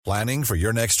Planning for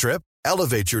your next trip?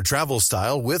 Elevate your travel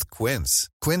style with Quince.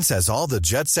 Quince has all the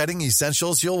jet-setting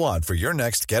essentials you'll want for your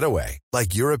next getaway,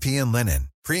 like European linen,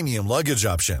 premium luggage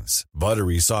options,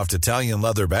 buttery soft Italian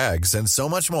leather bags, and so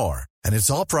much more. And it's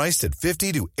all priced at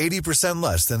 50 to 80%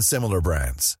 less than similar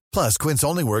brands. Plus, Quince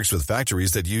only works with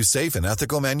factories that use safe and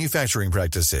ethical manufacturing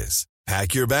practices.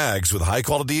 Pack your bags with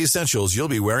high-quality essentials you'll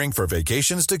be wearing for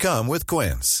vacations to come with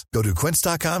Quince. Go to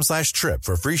quince.com/trip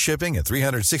for free shipping and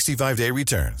 365-day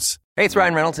returns. Hey, it's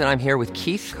Ryan Reynolds, and I'm here with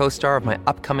Keith, co-star of my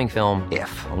upcoming film,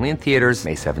 If, only in theaters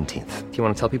May 17th. Do you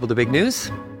want to tell people the big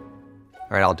news?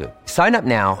 All right, I'll do it. Sign up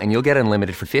now and you'll get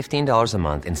unlimited for $15 a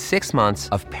month and 6 months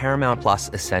of Paramount Plus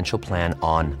Essential Plan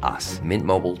on us.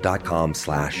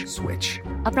 Mintmobile.com/switch.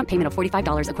 Upfront payment of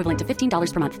 $45 equivalent to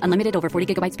 $15 per month. Unlimited over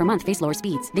 40 gigabytes per month. Face lower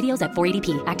speeds. Videos at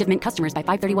 480p. Active Mint customers by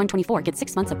 531.24 get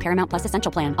 6 months of Paramount Plus Essential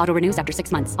Plan. Auto renews after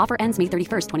 6 months. Offer ends May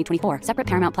 31st, 2024. Separate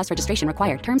Paramount Plus registration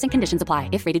required. Terms and conditions apply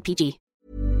if rated PG.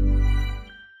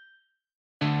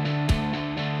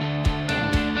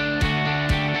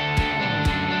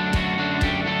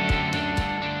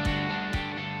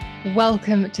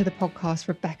 Welcome to the podcast,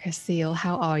 Rebecca Seal.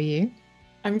 How are you?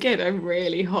 I'm good. I'm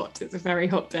really hot. It's a very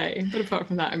hot day. But apart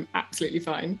from that, I'm absolutely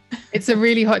fine. It's a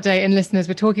really hot day. And listeners,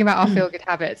 we're talking about our feel-good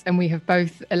habits, and we have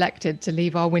both elected to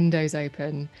leave our windows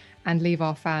open and leave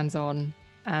our fans on.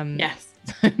 Yes.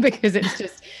 Because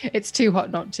it's too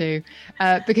hot not to.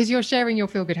 Because you're sharing your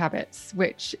feel-good habits,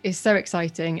 which is so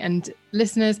exciting. And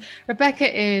listeners,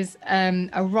 Rebecca is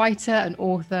a writer, an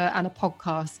author, and a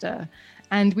podcaster.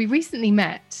 And we recently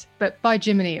met, but by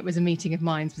Jiminy, it was a meeting of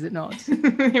minds, was it not?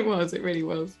 It was. It really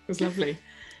was. It was lovely.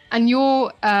 And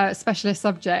your specialist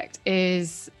subject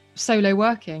is solo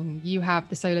working. You have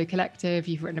the Solo Collective.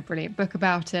 You've written a brilliant book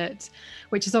about it,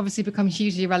 which has obviously become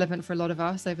hugely relevant for a lot of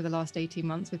us over the last 18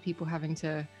 months, with people having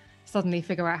to suddenly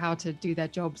figure out how to do their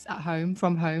jobs at home,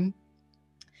 from home.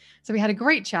 So we had a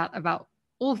great chat about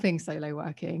all things solo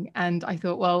working. And I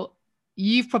thought, well,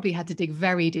 you've probably had to dig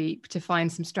very deep to find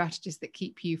some strategies that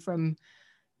keep you from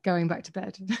going back to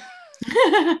bed.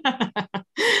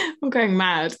 I'm going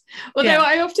mad. Although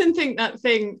I often think that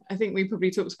thing, I think we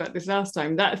probably talked about this last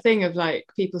time, that thing of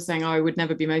like people saying, oh, I would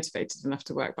never be motivated enough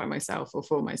to work by myself or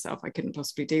for myself. I couldn't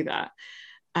possibly do that.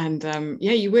 And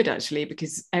yeah, you would actually,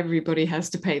 because everybody has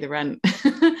to pay the rent.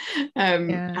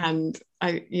 And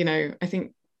I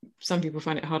think some people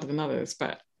find it harder than others,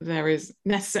 but there is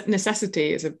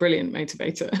necessity is a brilliant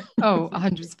motivator. Oh,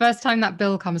 100. First time that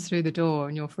bill comes through the door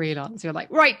and you're freelance, you're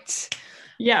like, right.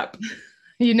 Yep.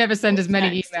 You never send as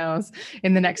many emails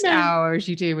in the next hour as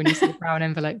you do when you see a brown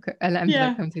envelope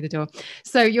come through the door.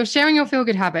 So you're sharing your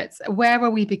feel-good habits. Where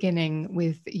are we beginning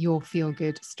with your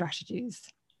feel-good strategies?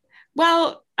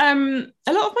 Well, a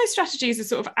lot of my strategies are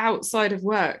sort of outside of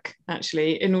work,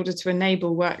 actually, in order to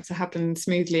enable work to happen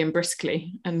smoothly and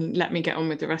briskly and let me get on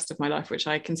with the rest of my life, which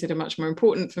I consider much more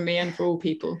important for me and for all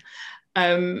people.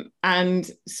 And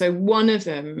so one of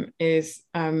them is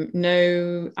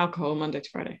no alcohol Monday to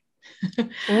Friday.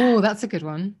 Oh, that's a good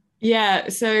one. Yeah.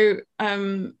 So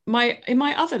in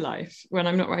my other life, when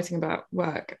I'm not writing about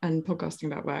work and podcasting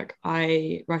about work,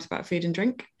 I write about food and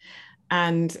drink.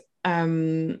 And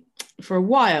for a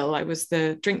while, I was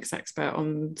the drinks expert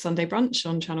on Sunday Brunch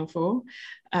on Channel 4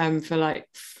 for like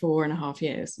 4.5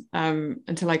 years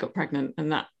until I got pregnant,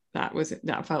 and that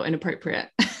felt inappropriate.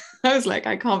 I was like,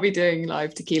 I can't be doing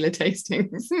live tequila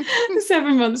tastings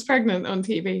 7 months pregnant on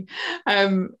TV.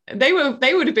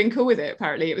 They would have been cool with it.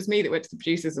 Apparently, it was me that went to the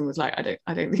producers and was like, I don't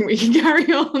think we can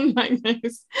carry on like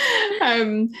this.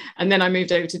 And then I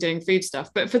moved over to doing food stuff.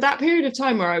 But for that period of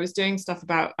time where I was doing stuff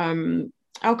about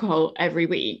alcohol every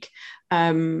week,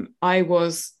 I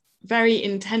was very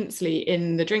intensely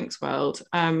in the drinks world,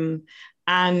 and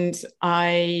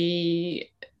I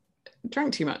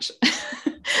drank too much.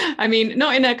 I mean,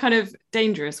 not in a kind of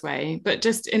dangerous way, but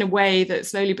just in a way that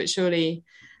slowly but surely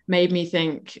made me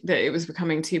think that it was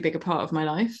becoming too big a part of my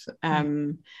life,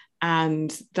 and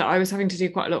that I was having to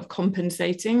do quite a lot of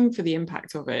compensating for the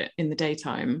impact of it in the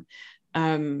daytime,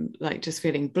 like just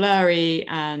feeling blurry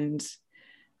and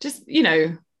just,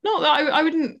 not that I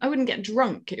wouldn't get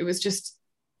drunk. It was just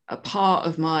a part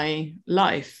of my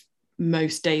life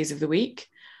most days of the week.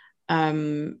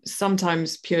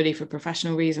 Sometimes purely for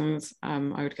professional reasons. I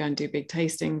would go and do big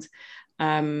tastings,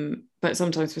 but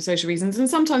sometimes for social reasons, and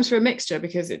sometimes for a mixture,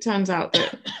 because it turns out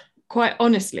that quite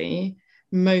honestly,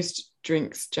 most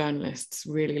drinks journalists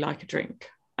really like a drink.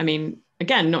 I mean,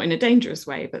 again, not in a dangerous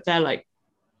way, but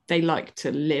they like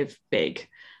to live big.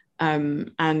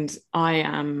 And I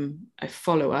am a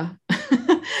follower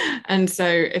And so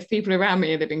if people around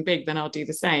me are living big, then I'll do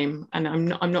the same. And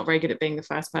I'm not very good at being the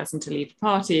first person to leave a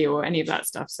party or any of that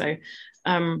stuff. So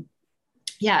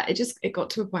yeah, it got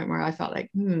to a point where I felt like,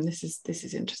 this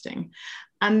is interesting.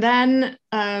 And then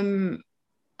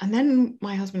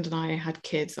my husband and I had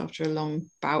kids after a long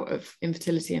bout of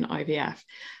infertility and IVF.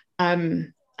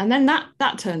 And then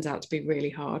that turns out to be really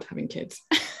hard, having kids.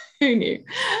 Who knew?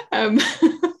 And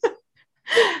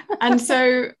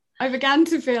so I began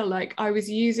to feel like I was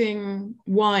using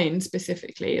wine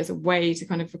specifically as a way to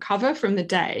kind of recover from the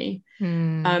day,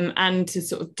 and to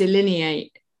sort of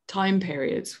delineate time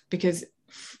periods, because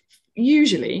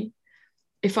usually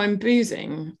if I'm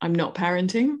boozing, I'm not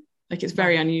parenting. Like, it's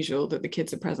very unusual that the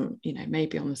kids are present,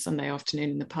 maybe on a Sunday afternoon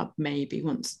in the pub, maybe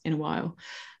once in a while.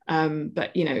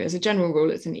 But, as a general rule,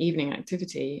 it's an evening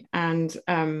activity. And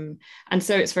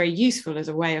so it's very useful as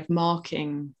a way of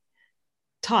marking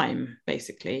time,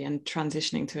 basically, and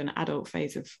transitioning to an adult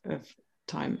phase of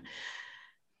time.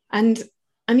 And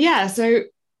yeah, so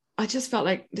I just felt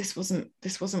like this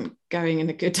wasn't going in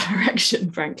a good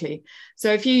direction, frankly.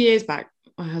 So a few years back,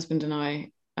 my husband and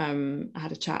I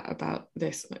had a chat about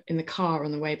this in the car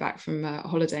on the way back from a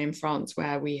holiday in France,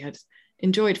 where we had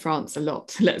enjoyed France a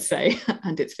lot, let's say,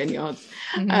 and its vineyards.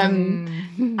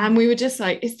 And we were just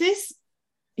like, is this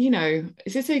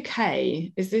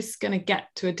okay? Is this going to get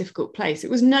to a difficult place? It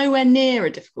was nowhere near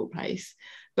a difficult place,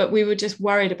 but we were just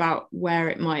worried about where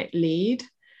it might lead.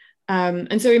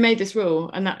 And so we made this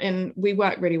rule, and we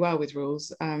work really well with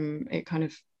rules.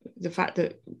 The fact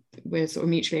that we're sort of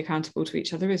mutually accountable to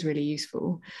each other is really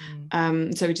useful.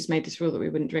 So we just made this rule that we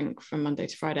wouldn't drink from Monday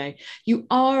to Friday. You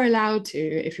are allowed to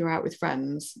if you're out with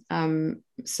friends.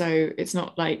 So it's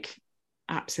not like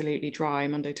absolutely dry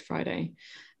Monday to Friday.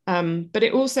 But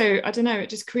it also, I don't know, it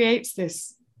just creates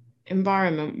this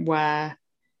environment where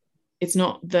it's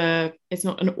not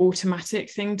an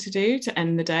automatic thing to do to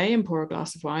end the day and pour a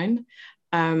glass of wine.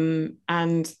 And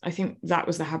I think that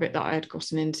was the habit that I had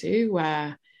gotten into,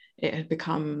 where it had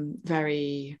become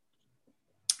very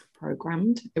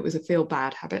programmed. It was a feel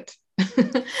bad habit.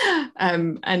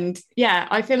 And yeah,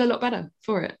 I feel a lot better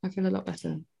for it. I feel a lot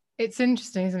better. It's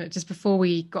interesting, isn't it? Just before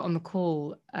we got on the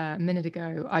call a minute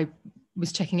ago, I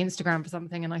was checking Instagram for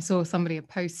something, and I saw somebody had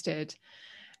posted,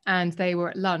 and they were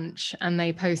at lunch, and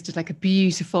they posted like a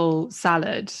beautiful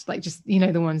salad, like just,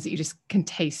 the ones that you just can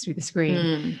taste through the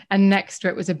screen. And next to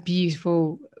it was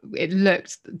it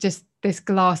looked just this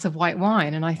glass of white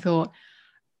wine. And I thought,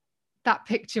 that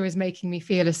picture is making me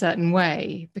feel a certain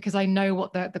way, because I know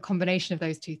what the combination of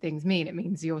those two things mean. It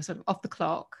means you're sort of off the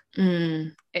clock.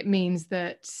 It means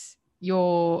that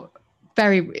you're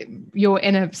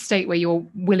in a state where you're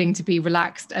willing to be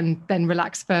relaxed, and then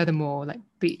relax furthermore. Like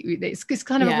it's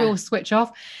kind of a real switch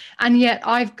off. And yet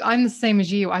I'm the same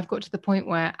as you. I've got to the point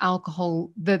where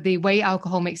alcohol, the way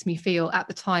alcohol makes me feel at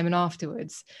the time and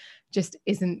afterwards, just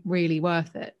isn't really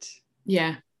worth it.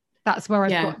 Yeah. That's where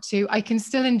I've got to. I can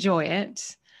still enjoy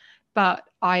it, but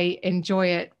I enjoy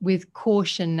it with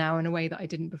caution now in a way that I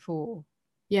didn't before.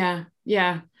 Yeah.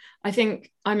 I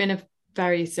think I'm in a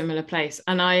very similar place,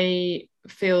 and I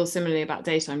feel similarly about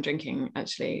daytime drinking,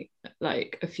 actually.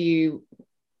 Like a few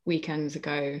weekends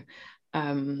ago,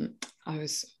 I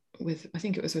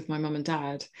think it was with my mum and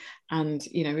dad, and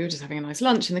we were just having a nice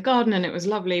lunch in the garden, and it was a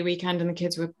lovely weekend, and the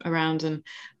kids were around,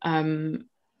 and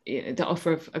the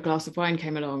offer of a glass of wine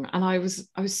came along, and I was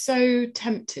so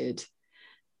tempted,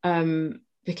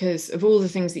 because of all the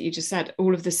things that you just said,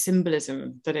 all of the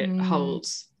symbolism that it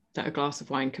holds, that a glass of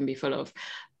wine can be full of.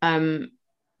 And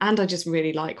I just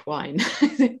really like wine.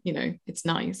 It's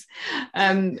nice.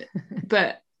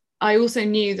 But I also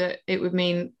knew that it would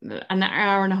mean that an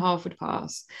hour and a half would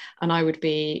pass, and I would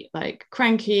be like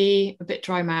cranky, a bit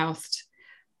dry-mouthed,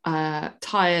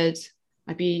 tired.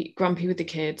 I'd be grumpy with the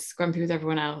kids, grumpy with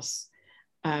everyone else.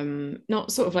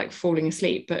 Not sort of like falling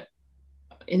asleep, but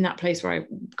in that place where I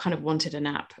kind of wanted a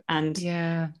nap. And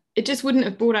it just wouldn't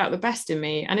have brought out the best in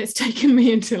me. And it's taken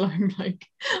me until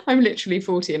I'm literally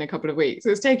 40 in a couple of weeks. So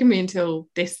it's taken me until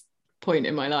this point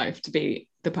in my life to be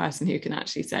the person who can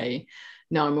actually say,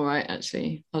 no, I'm all right,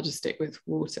 actually, I'll just stick with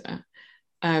water.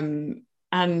 And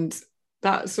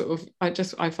that sort of,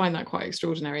 I find that quite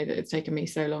extraordinary, that it's taken me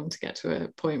so long to get to a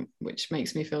point which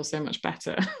makes me feel so much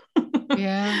better.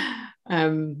 Yeah.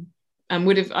 And I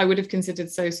would have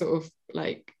considered so sort of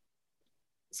like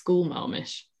school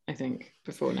marmish, I think,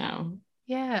 before now.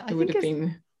 Yeah, it would have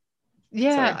been.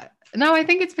 Yeah, Sorry. No, I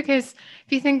think it's because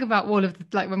if you think about all of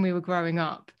like when we were growing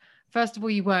up, first of all,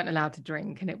 you weren't allowed to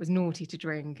drink and it was naughty to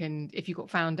drink. And if you got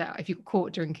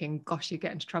caught drinking, gosh, you'd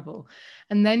get into trouble.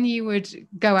 And then you would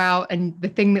go out and the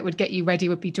thing that would get you ready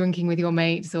would be drinking with your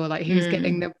mates, or like who's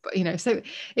getting the, so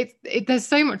there's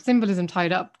so much symbolism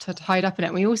tied up in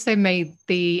it. We also made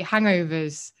the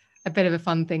hangovers a bit of a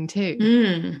fun thing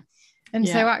too. And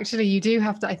so actually you do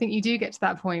have to, I think you do get to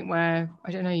that point where,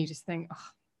 I don't know, you just think,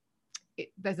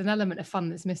 there's an element of fun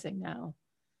that's missing now.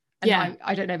 And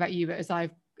I don't know about you, but as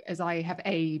I have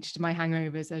aged, my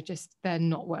hangovers are just, they're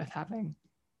not worth having.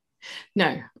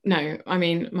 No, I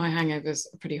mean, my hangovers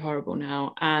are pretty horrible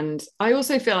now. And I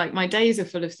also feel like my days are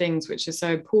full of things which are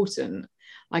so important.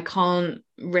 I can't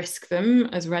risk them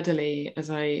as readily as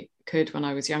I could when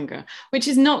I was younger, which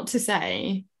is not to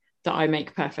say that I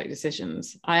make perfect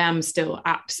decisions. I am still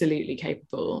absolutely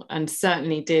capable, and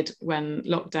certainly did when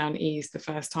lockdown eased the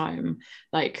first time.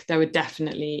 Like, there were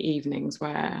definitely evenings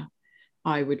where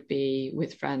I would be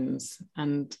with friends,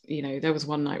 and there was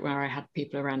one night where I had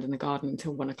people around in the garden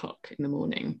until 1 o'clock in the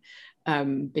morning,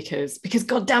 because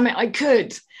God damn it, I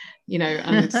could,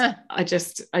 and I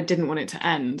didn't want it to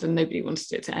end, and nobody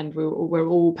wanted it to end. We're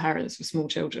all parents with small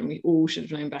children. We all should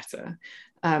have known better.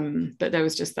 But there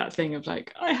was just that thing of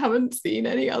like, I haven't seen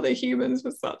any other humans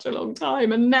for such a long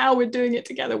time, and now we're doing it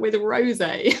together with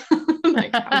rosé.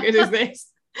 Like, how good is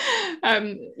this?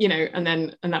 And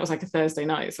that was like a Thursday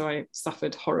night, so I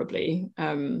suffered horribly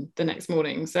the next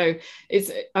morning. So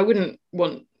I wouldn't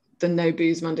want the no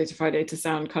booze Monday to Friday to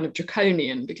sound kind of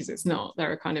draconian, because it's not.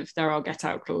 There are get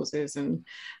out clauses, and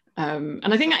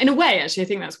I think in a way, actually, I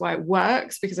think that's why it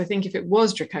works, because I think if it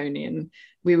was draconian,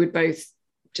 we would both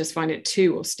just find it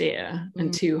too austere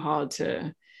and too hard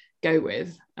to go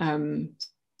with.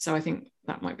 So I think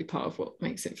that might be part of what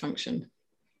makes it function.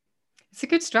 It's a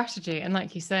good strategy. And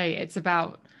like you say, it's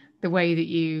about the way that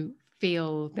you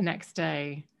feel the next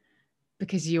day,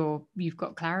 because you've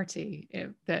got clarity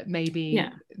that maybe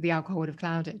the alcohol would have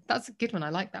clouded. That's a good one.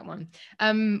 I like that one.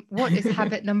 What is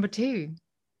habit number 2?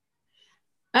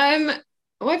 Well,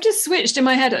 I've just switched in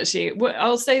my head, actually.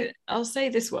 I'll say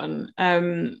this one,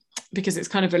 because it's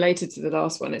kind of related to the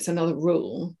last one. It's another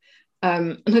rule.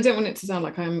 And I don't want it to sound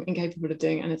like I'm incapable of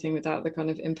doing anything without the kind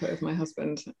of input of my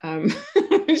husband,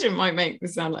 which it might make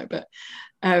this sound like, but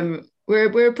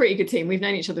we're a pretty good team. We've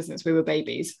known each other since we were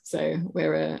babies. So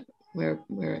we're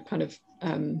a kind of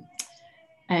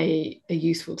a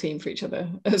useful team for each other,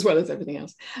 as well as everything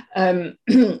else.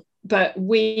 But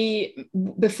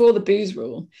before the booze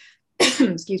rule,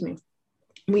 excuse me,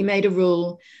 we made a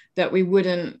rule that we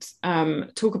wouldn't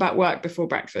talk about work before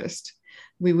breakfast.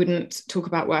 We wouldn't talk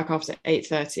about work after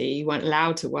 8:30. You weren't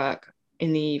allowed to work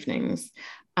in the evenings,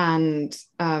 and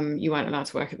you weren't allowed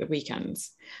to work at the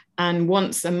weekends. And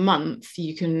once a month,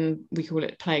 we call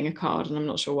it playing a card, and I'm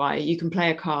not sure why, you can play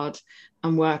a card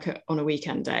and work on a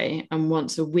weekend day. And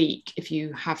once a week, if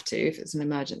you have to, if it's an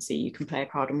emergency, you can play a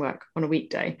card and work on a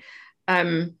weekday.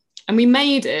 And we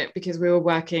made it because we were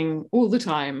working all the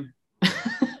time.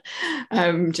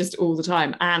 Just all the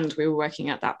time. And we were working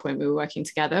at that point, we were working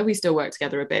together. We still work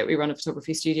together a bit. We run a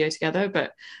photography studio together.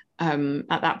 But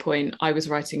at that point, I was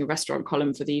writing a restaurant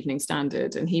column for the Evening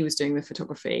Standard, and he was doing the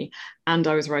photography. And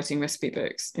I was writing recipe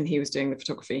books, and he was doing the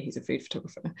photography. He's a food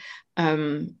photographer.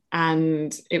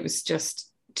 And it was just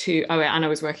and I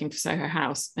was working for Soho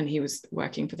House, and he was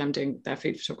working for them doing their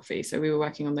food photography. So we were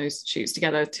working on those shoots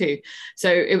together too.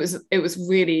 So it was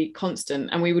really constant,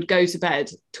 and we would go to bed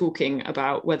talking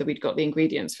about whether we'd got the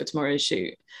ingredients for tomorrow's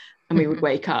shoot, and we would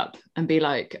wake up and be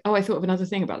like, oh, I thought of another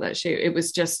thing about that shoot. It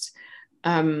was just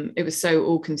it was so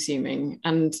all-consuming.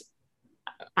 And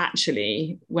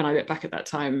actually, when I look back at that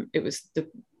time, it was the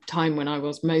time when I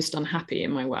was most unhappy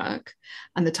in my work,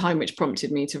 and the time which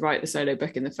prompted me to write the solo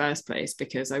book in the first place,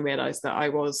 because I realized that I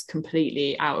was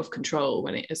completely out of control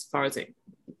as far as it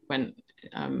went,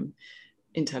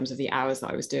 in terms of the hours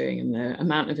that I was doing and the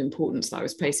amount of importance that I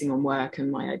was placing on work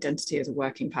and my identity as a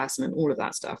working person and all of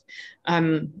that stuff.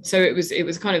 So it was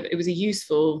a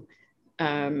useful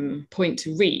point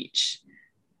to reach,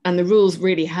 and the rules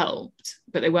really helped,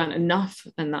 but they weren't enough.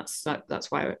 And that's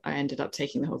why I ended up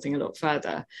taking the whole thing a lot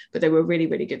further. But they were a really,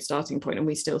 really good starting point, and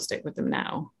we still stick with them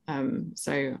now.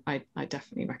 So I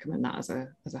definitely recommend that as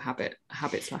a habit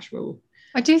 / rule.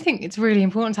 I do think it's really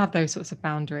important to have those sorts of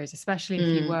boundaries, especially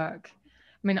if you work.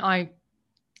 I mean, I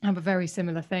have a very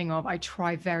similar thing of, I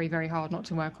try very, very hard not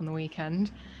to work on the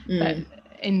weekend, but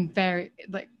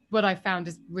what I found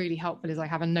is really helpful is I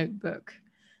have a notebook.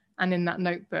 And in that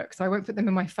notebook, so I won't put them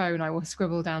in my phone, I will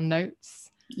scribble down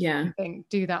notes Yeah. I think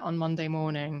do that on Monday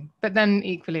morning. But then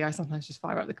equally, I sometimes just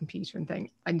fire up the computer and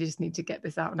think, I just need to get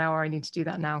this out now, or I need to do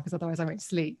that now, because otherwise I won't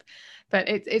sleep. But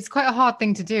it's quite a hard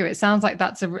thing to do. It sounds like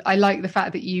I like the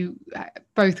fact that you,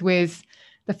 both with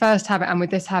the first habit and with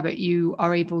this habit, you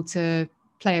are able to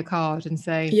play a card and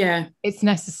say, yeah, it's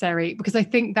necessary, because I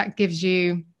think that gives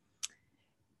you,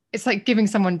 it's like giving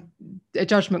someone a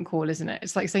judgment call, isn't it?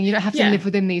 It's like saying you don't have to live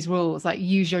within these rules, like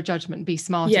use your judgment, be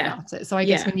smart about it. So I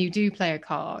guess when you do play a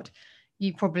card,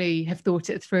 you probably have thought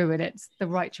it through and it's the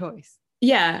right choice.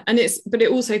 Yeah. But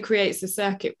it also creates a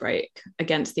circuit break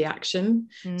against the action.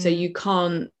 So you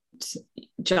can't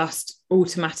just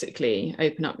automatically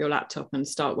open up your laptop and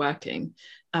start working,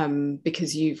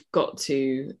 because you've got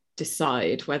to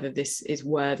decide whether this is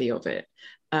worthy of it.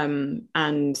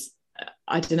 And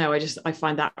I don't know, I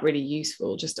find that really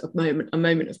useful, just a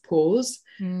moment of pause.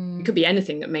 It could be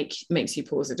anything that makes you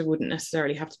pause. It wouldn't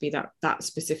necessarily have to be that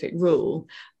specific rule,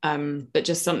 but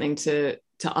just something to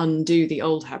undo the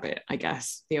old habit, I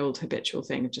guess, the old habitual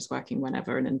thing of just working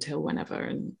whenever and until whenever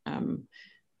and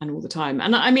all the time.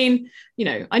 And I mean, you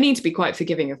know, I need to be quite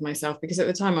forgiving of myself, because at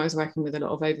the time I was working with a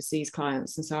lot of overseas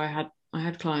clients, and so I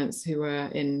had clients who were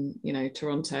in, you know,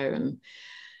 Toronto and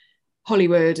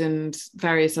Hollywood and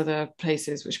various other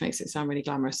places, which makes it sound really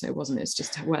glamorous. It wasn't, it's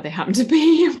just where they happened to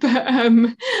be.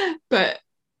 But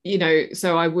you know,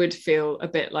 so I would feel a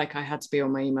bit like I had to be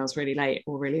on my emails really late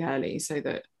or really early so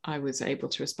that I was able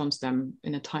to respond to them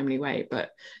in a timely way. But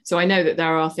so I know that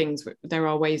there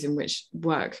are ways in which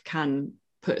work can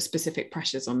put specific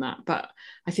pressures on that. But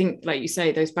I think, like you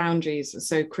say, those boundaries are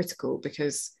so critical,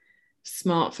 because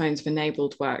smartphones have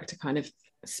enabled work to kind of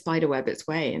spiderweb its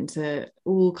way into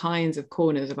all kinds of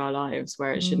corners of our lives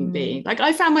where it shouldn't be. Like,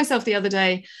 I found myself the other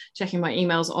day checking my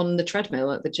emails on the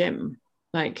treadmill at the gym,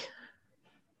 like,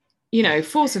 you know,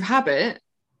 force of habit.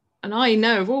 And I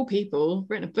know, of all people,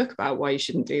 written a book about why you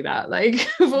shouldn't do that. Like,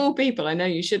 of all people, I know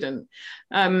you shouldn't.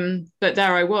 But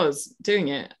there I was doing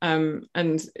it. And,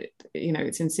 you know,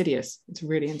 it's insidious. It's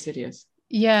really insidious.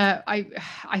 Yeah,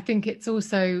 I think it's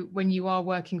also when you are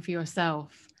working for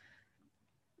yourself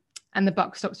and the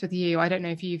buck stops with you. I don't know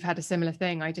if you've had a similar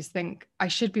thing. I just think I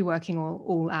should be working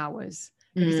all hours,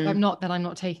 because if I'm not, then I'm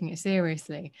not taking it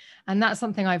seriously. And that's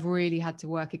something I've really had to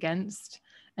work against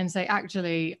and say,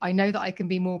 actually, I know that I can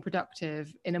be more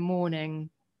productive in a morning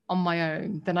on my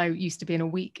own than I used to be in a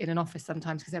week in an office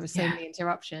sometimes, because there were so many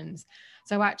interruptions.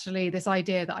 So actually this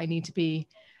idea that I need to be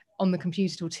on the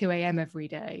computer till 2 a.m. every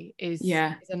day is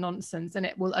a nonsense, and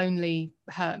it will only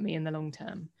hurt me in the long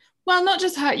term. Well, not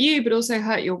just hurt you, but also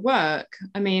hurt your work.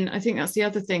 I mean, I think that's the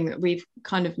other thing that we've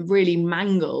kind of really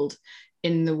mangled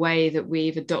in the way that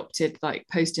we've adopted like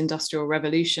post-industrial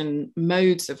revolution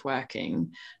modes of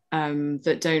working,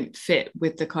 that don't fit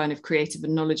with the kind of creative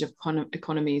and knowledge of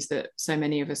economies that so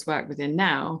many of us work within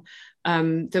now,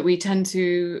 that we tend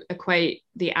to equate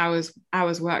the hours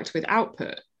worked with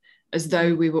output, as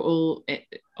though we were all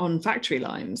on factory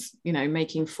lines, you know,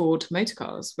 making Ford motor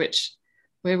cars, which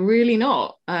we're really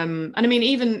not. And I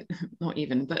mean,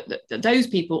 but those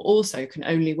people also can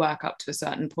only work up to a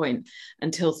certain point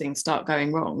until things start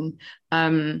going wrong.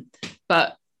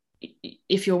 But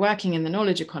if you're working in the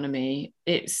knowledge economy,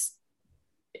 it's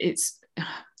I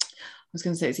was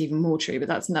going to say it's even more true, but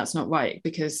that's not right,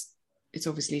 because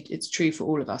it's true for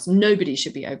all of us. Nobody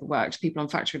should be overworked. People on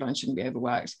factory lines shouldn't be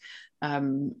overworked.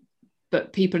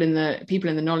 But people in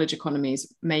the knowledge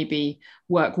economies maybe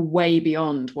work way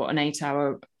beyond what an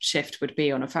 8-hour shift would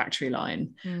be on a factory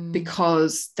line,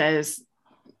 because there's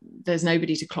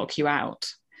nobody to clock you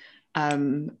out,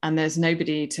 and there's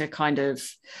nobody to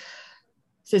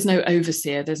there's no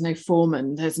overseer, there's no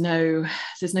foreman, there's no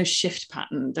shift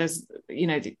pattern. There's, you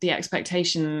know, the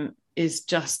expectation is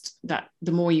just that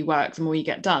the more you work, the more you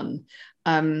get done,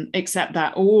 except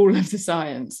that all of the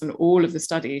science and all of the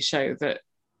studies show that,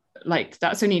 like,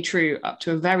 that's only true up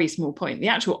to a very small point. The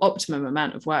actual optimum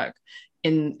amount of work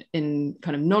in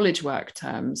kind of knowledge work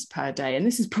terms per day, and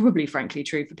this is probably frankly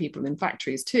true for people in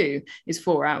factories too, is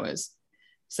 4 hours.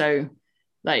 So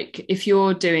like, if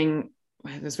you're doing,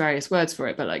 well, there's various words for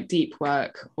it, but like deep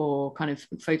work or kind of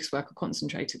focus work or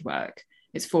concentrated work,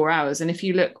 it's 4 hours. And if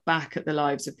you look back at the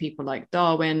lives of people like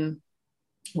Darwin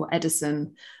or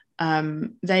Edison,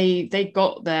 they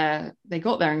got their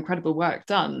incredible work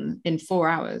done in 4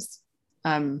 hours.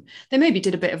 They maybe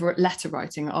did a bit of letter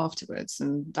writing afterwards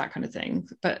and that kind of thing,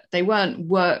 but they weren't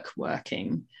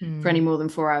working for any more than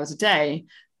 4 hours a day.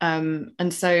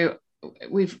 And so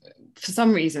we've, for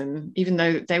some reason, even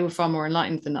though they were far more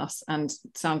enlightened than us and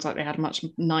sounds like they had much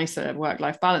nicer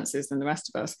work-life balances than the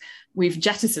rest of us, we've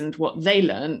jettisoned what they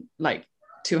learned like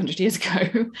 200 years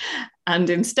ago, and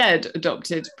instead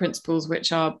adopted principles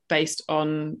which are based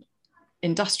on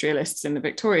industrialists in the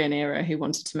Victorian era who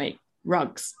wanted to make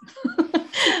rugs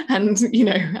and, you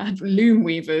know, had loom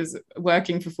weavers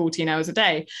working for 14 hours a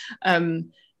day.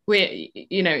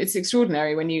 You know, it's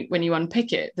extraordinary when you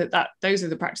unpick it, that those are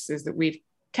the practices that we've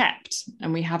kept,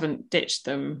 and we haven't ditched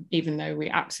them, even though we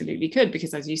absolutely could,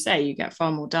 because as you say, you get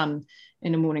far more done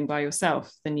in a morning by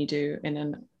yourself than you do in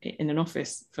an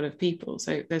office full of people.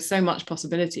 So there's so much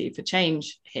possibility for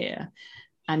change here,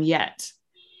 and yet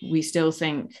we still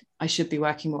think I should be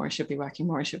working more, I should be working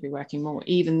more, I should be working more,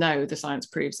 even though the science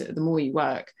proves that the more you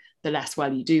work, the less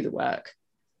well you do the work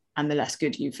and the less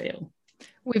good you feel.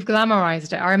 We've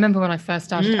glamorized it. I remember when I first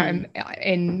started out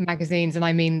in magazines, and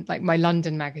I mean like my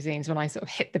London magazines, when I sort of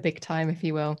hit the big time, if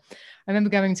you will. I remember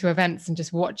going to events and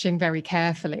just watching very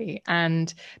carefully,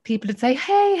 and people would say,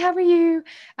 "Hey, how are you?"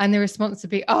 And the response would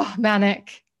be, "Oh,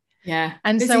 manic." Yeah.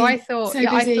 And busy, so I thought, so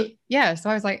so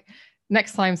I was like,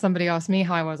 next time somebody asked me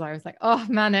how I was like, "Oh,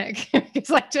 manic,"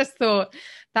 because I just thought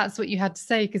that's what you had to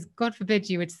say, because God forbid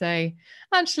you would say,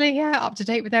 actually, yeah, up to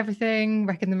date with everything,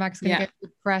 reckon the mag's going to go to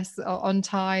the press on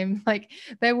time. Like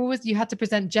you had to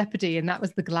present Jeopardy, and that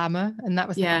was the glamour, and that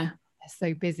was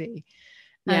so busy.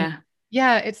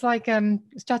 Yeah, it's like I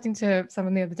was chatting to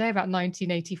someone the other day about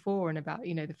 1984 and about,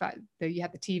 you know, the fact that you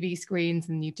had the TV screens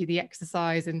and you do the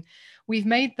exercise, and we've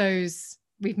made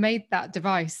that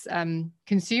device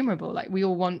consumable. Like we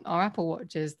all want our Apple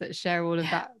Watches that share all of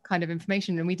that kind of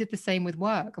information. And we did the same with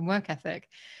work and work ethic.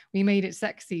 We made it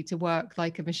sexy to work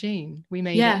like a machine. We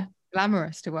made it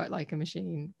glamorous to work like a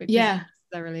machine, which isn't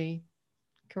necessarily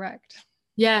correct.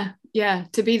 Yeah.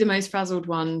 To be the most frazzled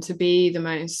one, to be the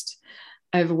most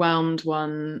overwhelmed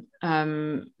one,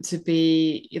 to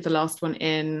be the last one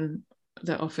in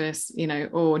the office, you know,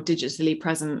 or digitally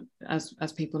present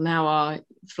as people now are,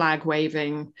 flag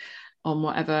waving on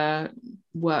whatever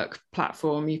work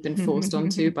platform you've been forced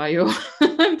onto by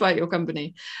your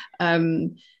company.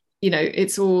 You know,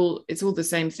 it's all the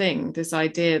same thing, this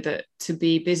idea that to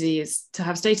be busy is to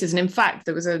have status. And in fact,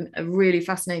 there was a really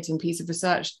fascinating piece of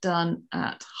research done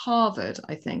at Harvard,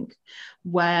 I think,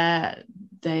 where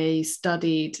they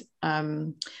studied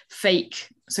fake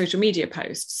social media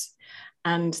posts,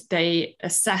 and they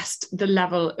assessed the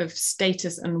level of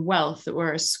status and wealth that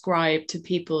were ascribed to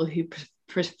people who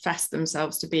profess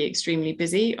themselves to be extremely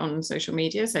busy on social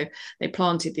media. So they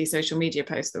planted these social media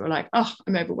posts that were like, "Oh,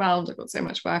 I'm overwhelmed, I've got so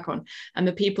much work on." And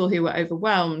the people who were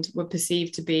overwhelmed were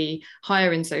perceived to be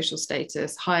higher in social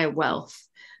status, higher wealth,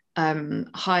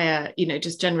 higher, you know,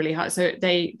 just generally high. So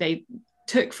they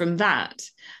took from that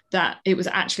it was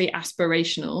actually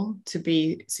aspirational to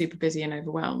be super busy and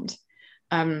overwhelmed.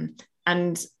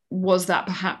 And was that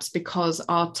perhaps because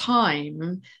our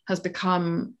time has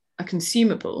become a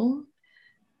consumable,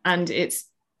 and it's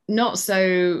not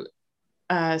so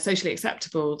socially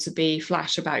acceptable to be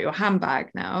flash about your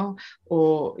handbag now,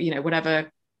 or, you know,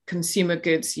 whatever consumer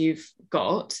goods you've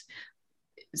got.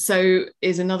 So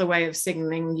is another way of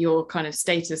signaling your kind of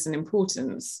status and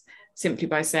importance, simply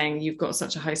by saying you've got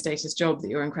such a high status job that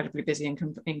you're incredibly busy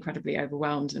and incredibly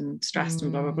overwhelmed and stressed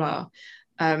and blah, blah, blah.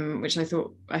 Which I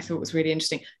thought was really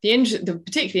interesting. The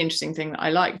particularly interesting thing that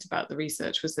I liked about the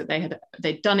research was that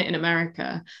they'd done it in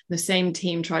America. The same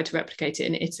team tried to replicate it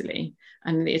in Italy,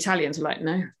 and the Italians were like,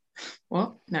 "No,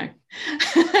 what? No."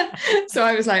 So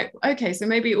I was like, okay, so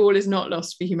maybe all is not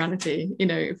lost for humanity. You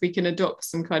know, if we can adopt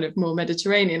some kind of more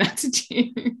Mediterranean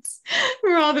attitudes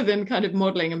rather than kind of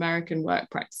modeling American work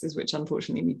practices, which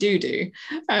unfortunately we do,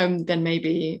 then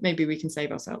maybe we can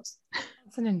save ourselves.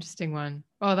 That's an interesting one.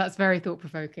 Oh, that's very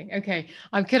thought-provoking. Okay,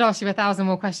 I could ask you 1,000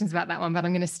 more questions about that one, but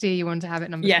I'm going to steer you on to habit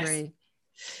number 3.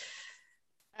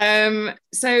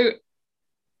 So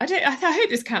I hope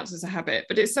this counts as a habit,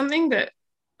 but it's something that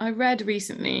I read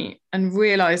recently and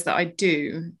realized that I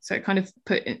do. So it kind of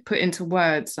put into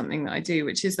words something that I do,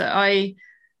 which is that I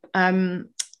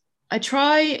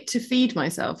try to feed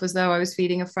myself as though I was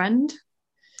feeding a friend.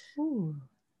 Ooh.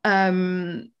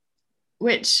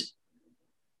 Which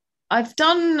I've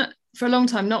done for a long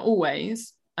time, not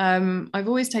always. I've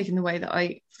always taken the way that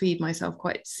I feed myself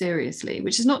quite seriously,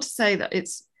 which is not to say that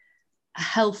it's a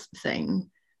health thing.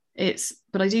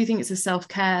 But I do think it's a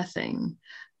self-care thing.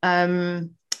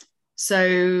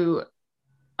 So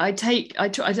I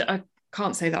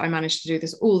can't say that I managed to do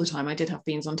this all the time. I did have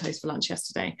beans on toast for lunch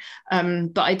yesterday.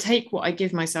 But I take what I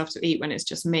give myself to eat when it's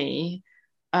just me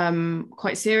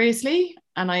quite seriously.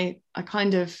 And I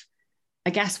kind of, I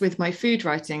guess with my food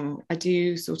writing, I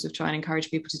do sort of try and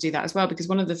encourage people to do that as well, because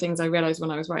one of the things I realized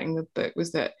when I was writing the book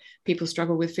was that people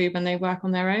struggle with food when they work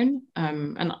on their own.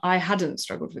 And I hadn't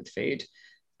struggled with food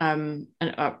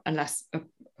Unless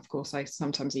of course I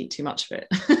sometimes eat too much of it,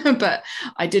 but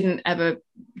I didn't ever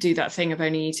do that thing of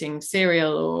only eating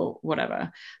cereal or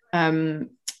whatever. And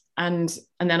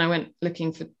then I went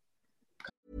looking for.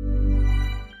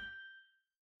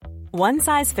 One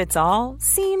size fits all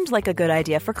seemed like a good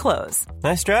idea for clothes.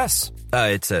 Nice dress.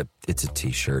 It's a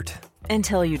t-shirt.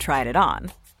 Until you tried it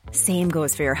on. Same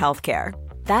goes for your healthcare.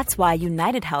 That's why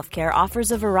United Healthcare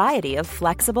offers a variety of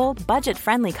flexible,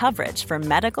 budget-friendly coverage for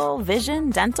medical, vision,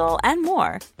 dental, and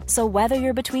more. So whether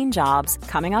you're between jobs,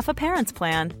 coming off a parent's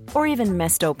plan, or even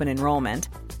missed open enrollment,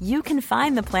 you can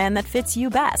find the plan that fits you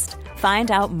best.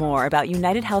 Find out more about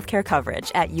United Healthcare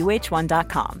coverage at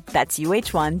uh1.com. That's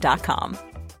uh1.com.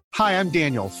 Hi, I'm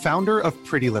Daniel, founder of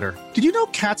Pretty Litter. Did you know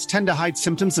cats tend to hide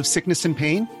symptoms of sickness and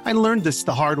pain? I learned this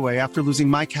the hard way after losing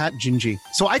my cat, Gingy.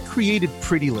 So I created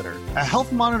Pretty Litter, a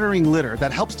health monitoring litter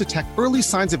that helps detect early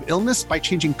signs of illness by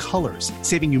changing colors,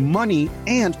 saving you money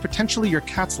and potentially your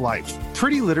cat's life.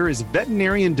 Pretty Litter is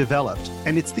veterinarian developed,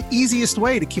 and it's the easiest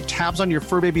way to keep tabs on your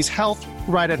fur baby's health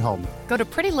right at home. Go to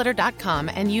prettylitter.com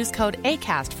and use code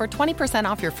ACAST for 20%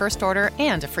 off your first order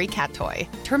and a free cat toy.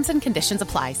 Terms and conditions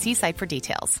apply. See site for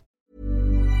details.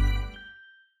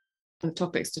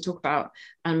 Topics to talk about,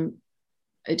 and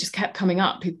it just kept coming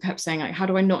up. People kept saying, like, how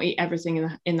do I not eat everything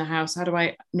in the house? How do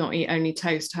I not eat only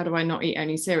toast? How do I not eat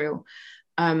only cereal?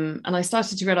 And I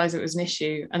started to realize it was an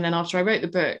issue. And then after I wrote the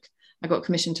book, I got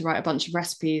commissioned to write a bunch of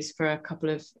recipes for a couple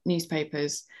of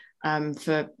newspapers,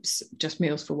 for just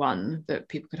meals for one that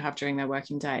people could have during their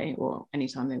working day or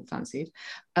anytime they fancied.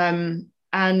 So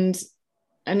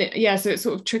it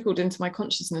sort of trickled into my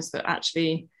consciousness that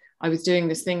actually I was doing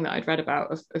this thing that I'd read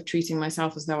about of treating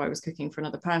myself as though I was cooking for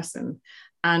another person.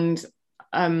 And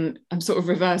I'm sort of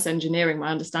reverse engineering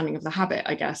my understanding of the habit,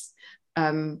 I guess.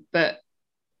 But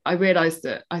I realized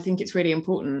that I think it's really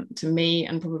important to me,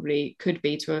 and probably could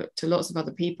be to lots of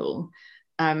other people,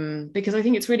 because I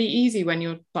think it's really easy when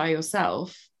you're by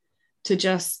yourself to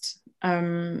just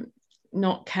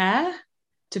not care,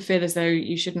 to feel as though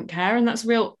you shouldn't care. And that's a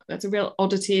real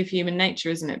oddity of human nature,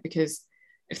 isn't it? Because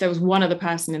if there was one other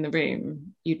person in the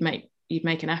room, you'd make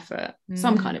an effort,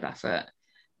 some kind of effort.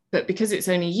 But because it's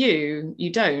only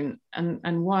you don't.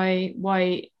 And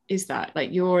why is that?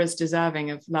 Like, you're as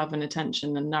deserving of love and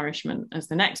attention and nourishment as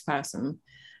the next person.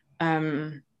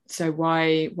 So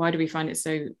why do we find it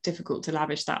so difficult to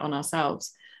lavish that on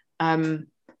ourselves?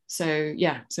 So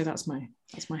that's my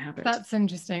habit. That's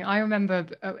interesting. I remember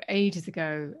ages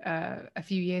ago, a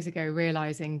few years ago,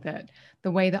 realizing that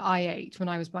the way that I ate when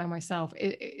I was by myself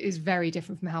is very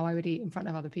different from how I would eat in front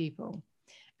of other people.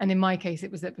 And in my case,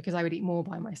 it was that because I would eat more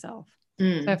by myself. So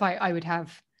if I would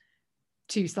have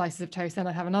 2 slices of toast, then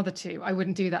I'd have another 2. I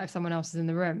wouldn't do that if someone else was in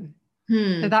the room.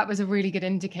 So that was a really good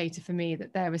indicator for me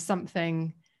that there was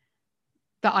something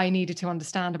that I needed to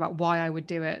understand about why I would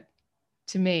do it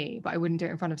to me, but I wouldn't do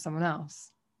it in front of someone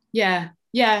else. Yeah.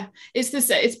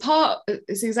 It's part of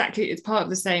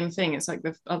the same thing. It's like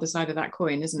the other side of that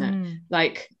coin, isn't it?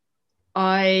 Like,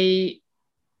 I'm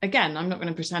not going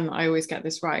to pretend that I always get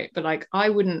this right, but like, I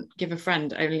wouldn't give a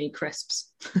friend only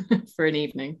crisps for an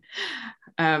evening.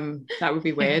 That would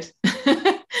be weird.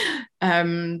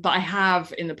 But I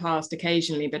have in the past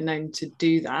occasionally been known to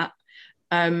do that.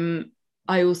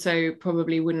 I also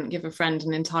probably wouldn't give a friend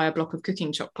an entire block of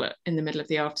cooking chocolate in the middle of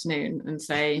the afternoon and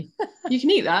say, you can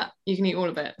eat that. You can eat all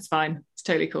of it. It's fine. It's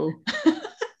totally cool.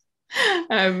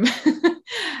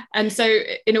 And so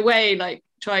in a way, like,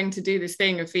 trying to do this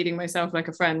thing of feeding myself like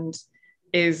a friend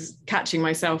is catching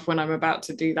myself when I'm about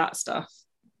to do that stuff.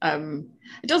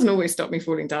 It doesn't always stop me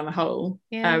falling down the hole.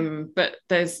 But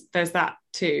there's that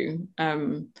too.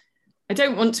 I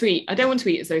don't want to eat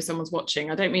as though someone's watching.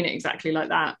 I don't mean it exactly like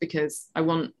that, because I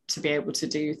want to be able to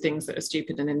do things that are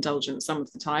stupid and indulgent some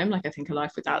of the time. Like, I think a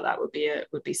life without that would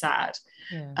be sad.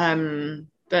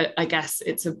 But I guess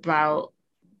it's about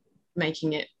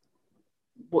making it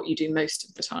what you do most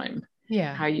of the time.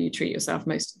 How you treat yourself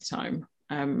most of the time.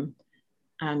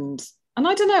 And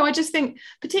I don't know, I just think,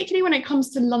 particularly when it comes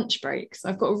to lunch breaks,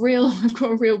 I've got a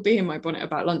real bee in my bonnet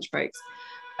about lunch breaks.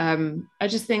 I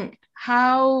just think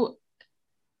how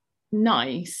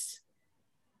nice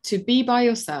to be by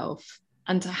yourself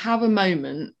and to have a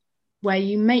moment where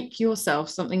you make yourself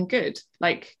something good.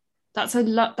 Like, that's a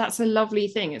lovely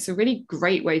thing. It's a really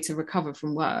great way to recover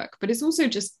from work, but it's also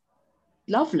just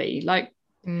lovely. Like,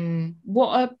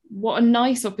 what a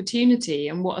nice opportunity,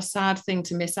 and what a sad thing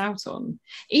to miss out on.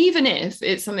 Even if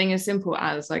it's something as simple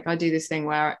as, like, I do this thing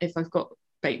where if I've got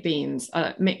baked beans,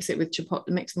 mix them with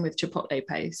chipotle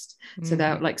paste, so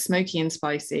they're like smoky and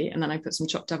spicy, and then I put some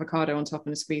chopped avocado on top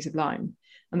and a squeeze of lime,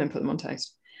 and then put them on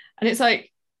toast. And it's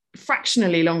like,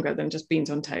 fractionally longer than just beans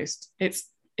on toast. It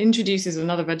introduces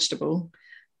another vegetable,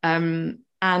 and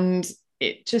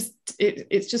it's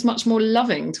just much more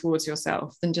loving towards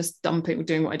yourself than just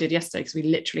doing what I did yesterday, because we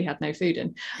literally had no food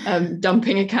in,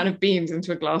 dumping a can of beans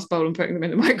into a glass bowl and putting them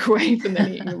in the microwave and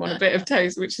then eating them on a bit of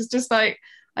toast, which is just like,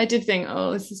 I did think,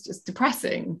 oh, this is just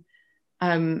depressing.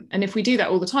 And if we do that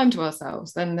all the time to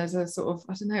ourselves, then there's a sort of,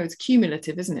 I don't know, it's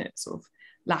cumulative, isn't it? Sort of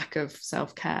lack of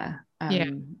self-care.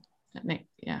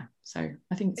 So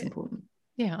I think it's important.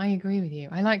 Yeah, I agree with you.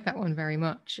 I like that one very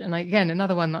much. And again,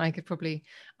 another one that I could probably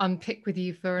unpick with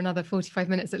you for another 45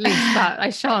 minutes at least, but I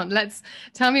shan't.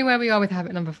 Tell me where we are with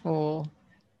habit number 4.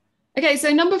 Okay,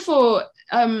 so number 4,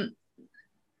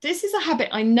 this is a habit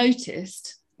I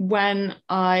noticed when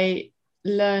I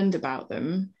learned about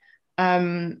them.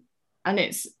 And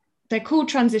they're called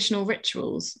transitional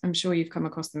rituals. I'm sure you've come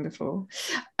across them before.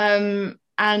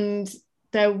 And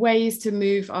they're ways to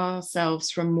move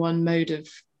ourselves from one mode of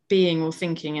being or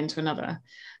thinking into another.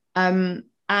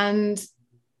 And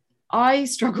I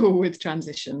struggle with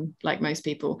transition, like most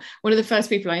people. One of the first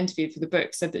people I interviewed for the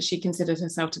book said that she considered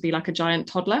herself to be like a giant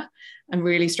toddler and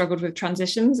really struggled with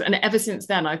transitions. And ever since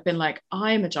then, I've been like,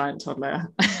 I'm a giant toddler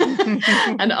and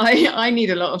I need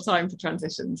a lot of time for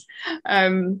transitions.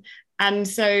 And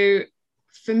so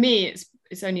for me,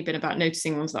 it's only been about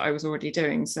noticing ones that I was already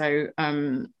doing. So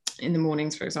in the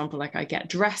mornings, for example, like I get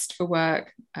dressed for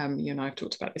work. You and I have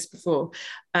talked about this before.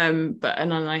 And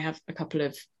then I have a couple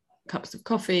of cups of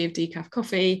coffee, of decaf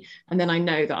coffee, and then I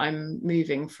know that I'm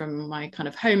moving from my kind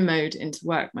of home mode into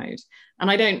work mode.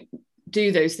 And I don't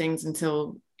do those things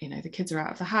until, the kids are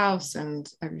out of the house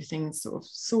and everything's sort of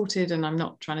sorted and I'm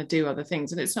not trying to do other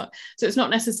things. And it's not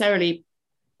necessarily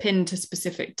pinned to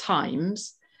specific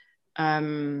times.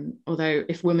 Although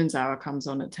if Women's Hour comes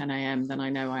on at 10 a.m, then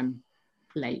I know I'm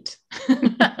late.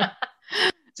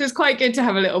 So it's quite good to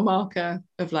have a little marker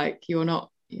of like,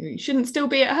 you shouldn't still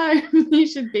be at home. You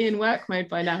should be in work mode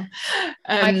by now.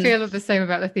 I feel the same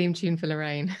about the theme tune for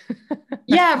Lorraine.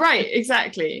 Yeah, right.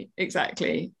 Exactly.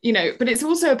 But it's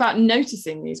also about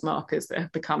noticing these markers that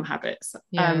have become habits,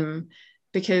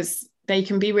 because they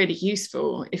can be really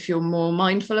useful if you're more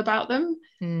mindful about them.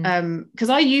 Because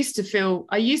I used to feel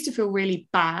really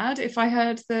bad if I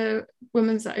heard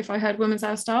Women's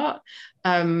Hour start.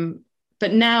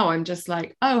 But now I'm just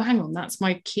like, oh, hang on, that's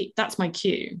my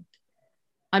cue.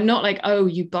 I'm not like, oh,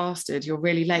 you bastard, you're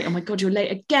really late. Oh my God, you're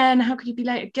late again. How could you be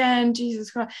late again?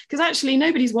 Jesus Christ. Because actually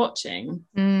nobody's watching.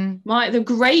 The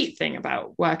great ththing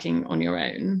about working on your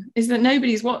own is that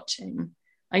nobody's watching,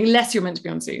 unless you're meant to be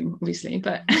on Zoom, obviously.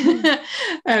 But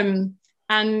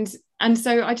and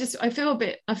so I feel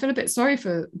a bit sorry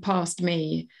for past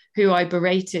me, who I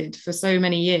berated for so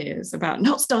many years about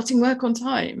not starting work on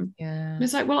time. Yeah. And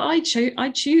it's like, well, I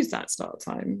choose that start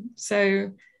time.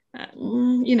 So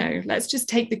let's just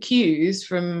take the cues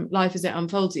from life as it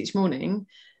unfolds each morning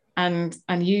and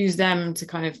use them to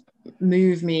kind of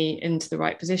move me into the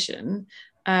right position.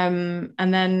 And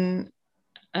then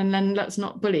let's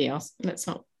not bully us. Let's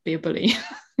not be a bully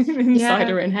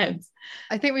inside our own heads.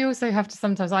 I think we also have to,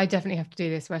 sometimes I definitely have to do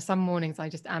this, where some mornings I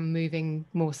just am moving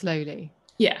more slowly.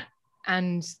 Yeah.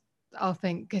 And I'll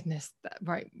think, goodness,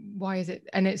 right, why is it?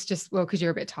 And it's just, well, because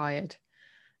you're a bit tired.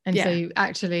 And so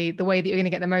actually the way that you're going to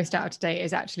get the most out of today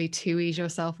is actually to ease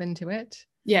yourself into it.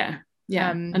 Yeah.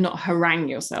 And not harangue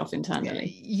yourself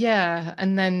internally. Yeah.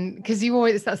 And then, because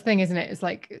that's the thing, isn't it? It's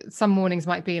like some mornings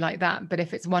might be like that, but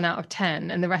if it's 1 out of 10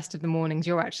 and the rest of the mornings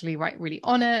you're actually really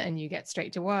on it and you get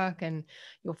straight to work and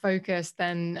you're focused,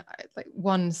 then like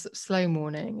one slow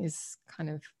morning is kind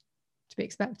of to be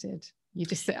expected. You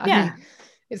just sit. I mean,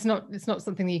 it's not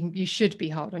something that you should be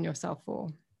hard on yourself for.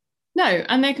 No,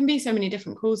 and there can be so many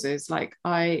different causes. Like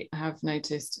I have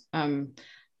noticed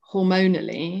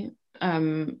hormonally,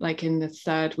 like in the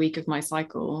 3rd week of my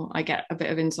cycle, I get a bit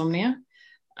of insomnia.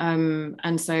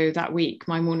 And so that week,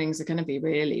 my mornings are going to be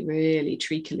really, really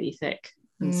treacly thick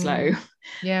and slow.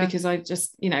 Yeah. Because I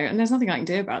just, and there's nothing I can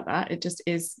do about that. It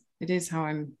is how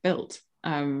I'm built.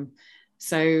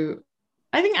 So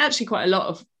I think actually quite a lot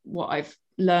of what I've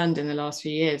learned in the last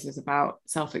few years is about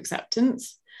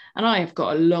self-acceptance. And I have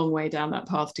got a long way down that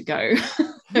path to go.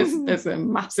 There's a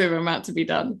massive amount to be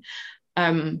done.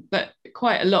 But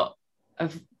quite a lot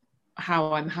of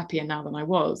how I'm happier now than I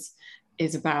was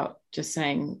is about just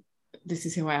saying, this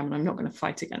is who I am and I'm not going to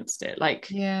fight against it.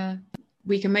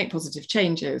 We can make positive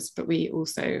changes, but we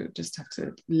also just have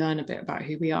to learn a bit about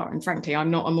who we are. And frankly,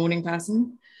 I'm not a morning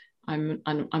person. I'm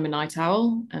a night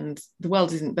owl, and the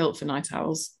world isn't built for night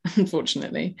owls,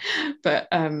 unfortunately. But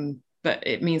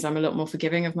it means I'm a lot more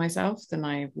forgiving of myself than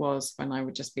I was when I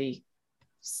would just be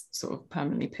sort of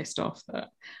permanently pissed off that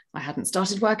I hadn't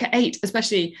started work at 8,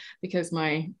 especially because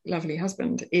my lovely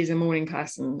husband is a morning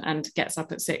person and gets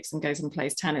up at 6 and goes and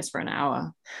plays tennis for an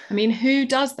hour. I mean, who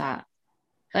does that?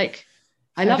 Like,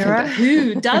 I love him, but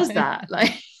who does that?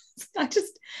 Like, that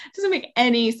just doesn't make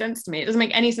any sense to me. It doesn't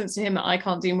make any sense to him that I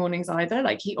can't do mornings either.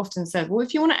 Like, he often says, well,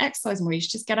 if you want to exercise more, you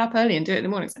should just get up early and do it in the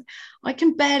mornings. I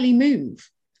can barely move.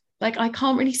 Like, I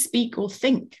can't really speak or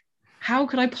think. How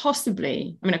could I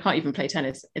possibly, I mean, I can't even play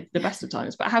tennis at the best of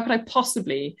times, but how could I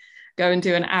possibly go and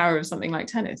do an hour of something like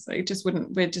tennis? Like, it just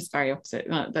wouldn't, we're just very opposite.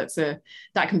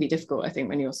 That can be difficult, I think,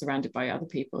 when you're surrounded by other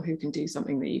people who can do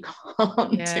something that you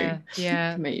can't do.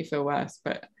 Yeah. Can make you feel worse.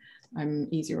 But I'm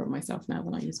easier on myself now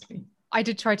than I used to be. I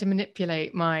did try to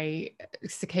manipulate my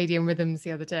circadian rhythms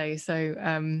the other day. So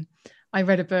I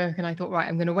read a book and I thought, right,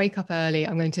 I'm going to wake up early.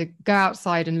 I'm going to go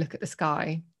outside and look at the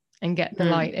sky and get the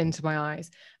light into my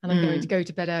eyes. And I'm going to go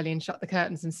to bed early and shut the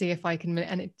curtains and see if I can.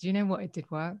 And do you know what? It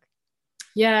did work.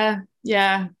 Yeah.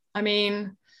 I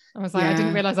mean, I was like, I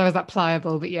didn't realize I was that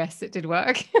pliable, but yes, it did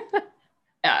work.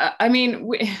 I mean,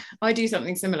 I do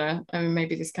something similar. I mean,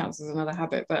 maybe this counts as another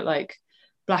habit, but like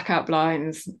blackout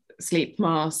blinds, sleep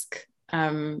mask.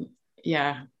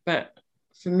 But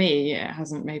for me, it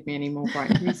hasn't made me any more bright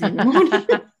and breezy in the morning.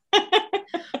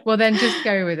 Well, then just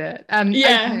go with it.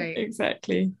 Okay.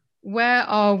 Exactly. Where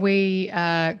are we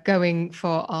going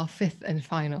for our 5th and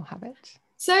final habit?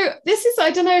 So this is,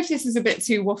 I don't know if this is a bit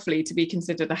too waffly to be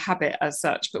considered a habit as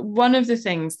such, but one of the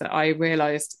things that I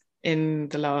realized in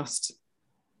the last,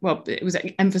 well, it was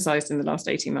emphasized in the last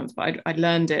 18 months, but I'd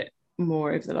learned it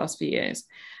more over the last few years,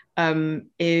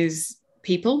 is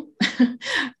people,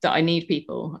 that I need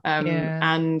people.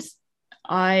 And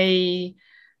I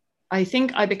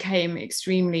think I became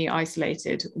extremely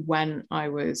isolated when I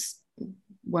was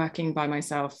working by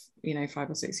myself, 5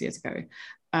 or 6 years ago.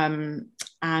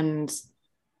 And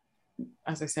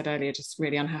as I said earlier, just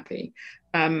really unhappy.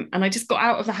 And I just got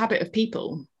out of the habit of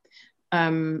people.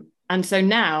 And so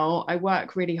now I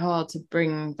work really hard to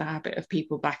bring the habit of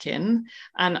people back in.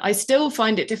 And I still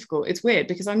find it difficult. It's weird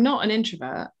because I'm not an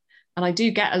introvert and I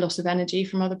do get a lot of energy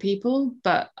from other people,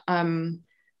 but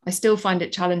I still find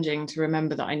it challenging to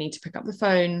remember that I need to pick up the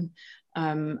phone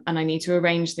and I need to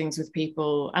arrange things with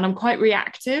people. And I'm quite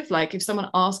reactive. Like if someone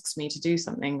asks me to do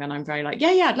something, then I'm very like,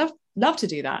 yeah, I'd love to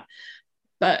do that.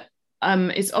 But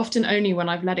it's often only when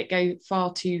I've let it go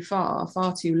far too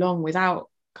long without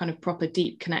kind of proper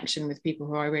deep connection with people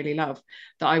who I really love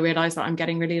that I realize that I'm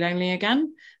getting really lonely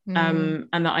again, and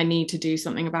that I need to do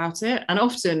something about it. And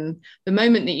often the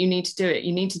moment that you need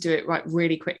to do it right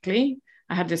really quickly.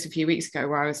 I had this a few weeks ago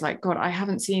where I was like, God, I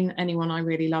haven't seen anyone I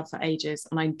really love for ages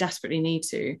and I desperately need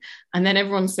to. And then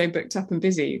everyone's so booked up and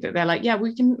busy that they're like, yeah,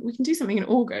 we can do something in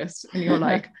August. And you're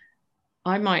like,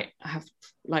 I might have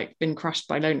like been crushed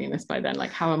by loneliness by then.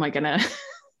 Like, how am I gonna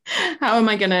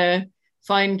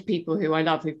find people who I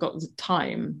love who've got the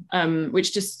time,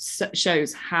 which just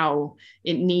shows how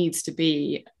it needs to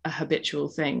be a habitual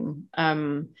thing.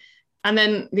 And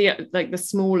then the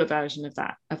smaller version of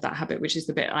that habit, which is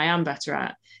the bit I am better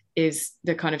at, is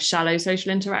the kind of shallow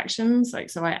social interactions. Like,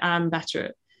 so I am better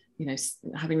at,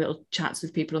 having little chats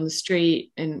with people on the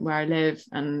street in where I live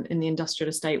and in the industrial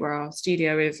estate where our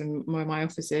studio is and where my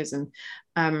office is, and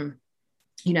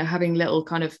having little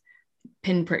kind of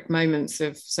pinprick moments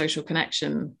of social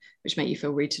connection which make you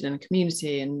feel rooted in a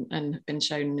community and have been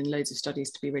shown in loads of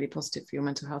studies to be really positive for your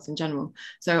mental health in general.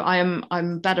 So I'm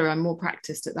more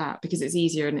practiced at that because it's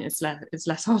easier and it's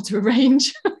less hard to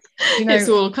arrange. It's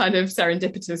all kind of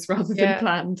serendipitous rather than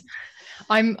planned.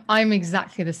 I'm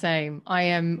exactly the same. I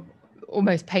am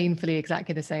almost painfully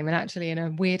exactly the same. And actually, in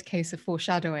a weird case of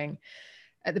foreshadowing,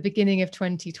 at the beginning of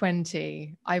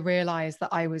 2020, I realized that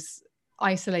I was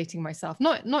isolating myself,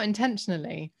 not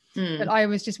intentionally, but I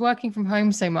was just working from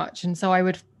home so much. And so I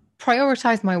would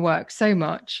prioritize my work so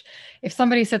much. If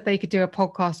somebody said they could do a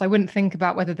podcast, I wouldn't think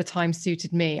about whether the time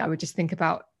suited me. I would just think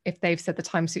about if they've said the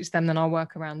time suits them, then I'll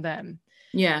work around them.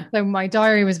 Yeah. So my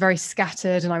diary was very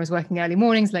scattered and I was working early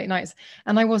mornings, late nights,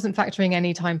 and I wasn't factoring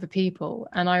any time for people.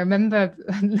 And I remember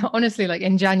honestly, like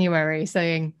in January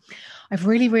saying, I've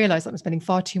really realized that I'm spending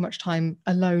far too much time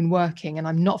alone working and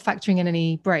I'm not factoring in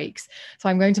any breaks. So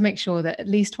I'm going to make sure that at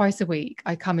least twice a week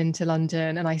I come into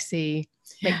London and I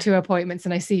make 2 appointments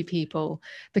and I see people,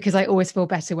 because I always feel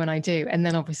better when I do. And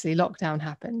then obviously lockdown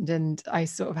happened and I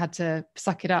sort of had to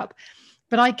suck it up.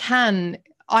 But I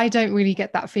don't really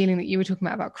get that feeling that you were talking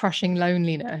about crushing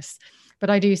loneliness. But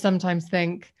I do sometimes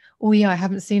think, oh yeah, I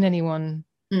haven't seen anyone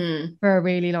for a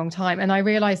really long time. And I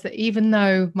realized that even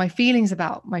though my feelings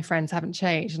about my friends haven't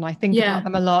changed and I think about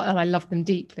them a lot and I love them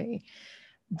deeply,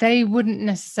 they wouldn't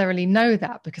necessarily know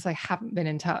that because I haven't been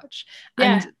in touch.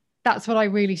 Yeah. And that's what I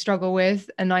really struggle with.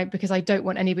 And because I don't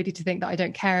want anybody to think that I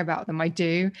don't care about them. I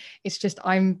do. It's just,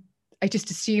 I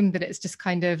just assume that it's just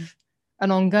kind of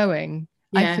an ongoing.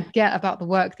 I forget about the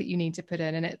work that you need to put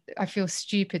in. And I feel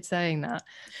stupid saying that,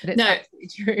 but it's absolutely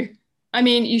true. I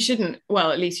mean, you shouldn't,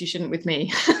 well, at least you shouldn't with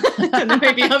me. And there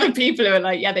may be other people who are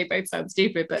like, yeah, they both sound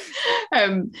stupid, but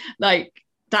like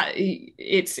that,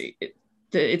 it's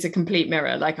a complete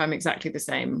mirror. Like I'm exactly the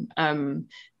same.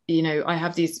 You know, I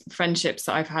have these friendships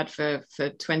that I've had for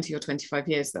 20 or 25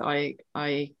 years that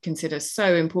I consider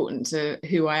so important to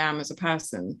who I am as a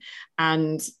person.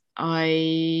 And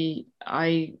I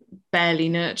barely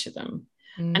nurture them.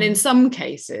 And in some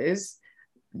cases,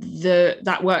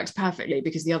 that works perfectly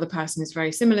because the other person is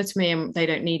very similar to me and they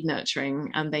don't need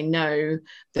nurturing, and they know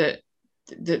that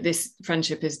this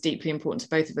friendship is deeply important to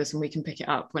both of us and we can pick it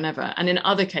up whenever. And in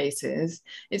other cases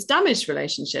it's damaged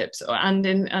relationships,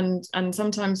 and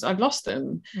sometimes I've lost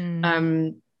them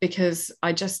because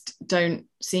I just don't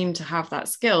seem to have that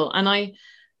skill. And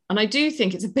I do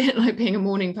think it's a bit like being a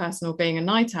morning person or being a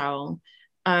night owl.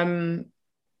 I'm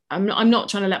not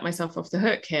trying to let myself off the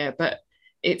hook here, but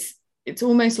it's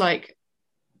almost like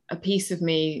a piece of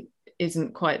me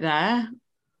isn't quite there.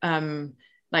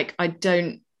 Like I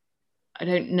don't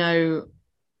know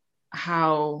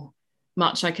how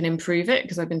much I can improve it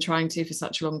because I've been trying to for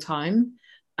such a long time.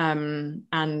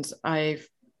 And I've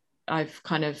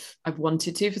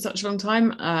wanted to for such a long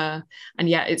time. And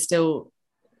yet it still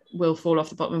will fall off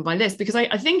the bottom of my list because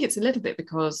I think it's a little bit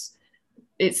because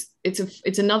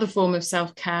it's another form of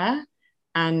self-care.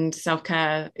 And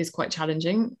self-care is quite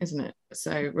challenging, isn't it?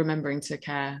 So remembering to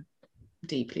care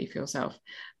deeply for yourself.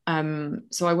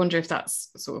 So I wonder if that's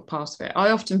sort of part of it.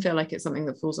 I often feel like it's something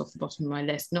that falls off the bottom of my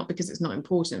list, not because it's not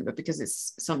important, but because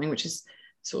it's something which is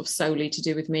sort of solely to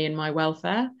do with me and my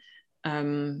welfare.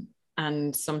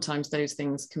 And sometimes those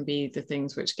things can be the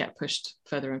things which get pushed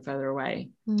further and further away.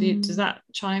 Does that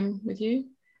chime with you?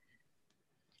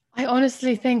 I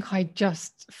honestly think I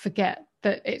just forget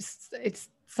that it's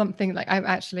something like I've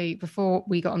actually, before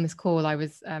we got on this call, I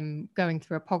was going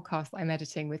through a podcast that I'm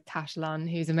editing with Tash Lunn,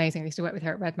 who's amazing. I used to work with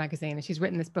her at Red Magazine, and she's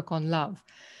written this book on love.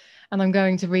 And I'm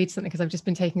going to read something because I've just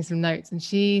been taking some notes. And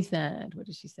she said, what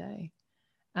did she say?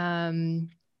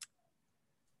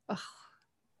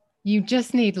 You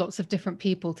just need lots of different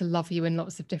people to love you in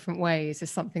lots of different ways,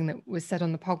 is something that was said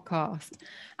on the podcast.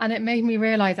 And it made me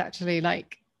realize actually,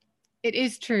 like, it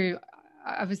is true.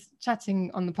 I was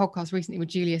chatting on the podcast recently with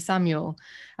Julia Samuel,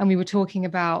 and we were talking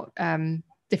about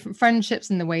different friendships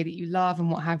and the way that you love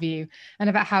and what have you, and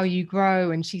about how you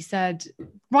grow. And she said,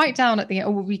 write down at the end,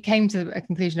 or we came to a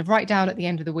conclusion of write down at the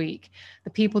end of the week the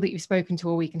people that you've spoken to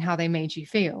all week and how they made you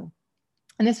feel.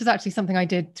 And this was actually something I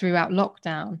did throughout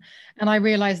lockdown. And I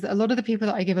realized that a lot of the people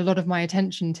that I give a lot of my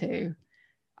attention to,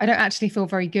 I don't actually feel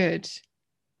very good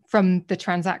from the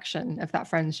transaction of that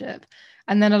friendship.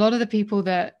 And then a lot of the people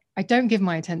that I don't give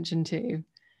my attention to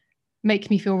make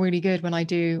me feel really good when I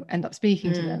do end up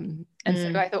speaking to them. And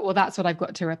so I thought, well, that's what I've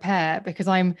got to repair, because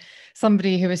I'm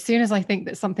somebody who, as soon as I think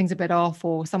that something's a bit off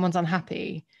or someone's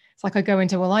unhappy, it's like I go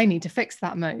into, well, I need to fix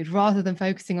that mode, rather than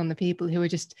focusing on the people who are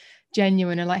just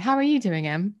genuine and like, how are you doing,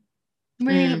 Em?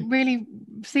 Really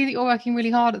see that you're working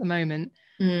really hard at the moment.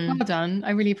 Well done.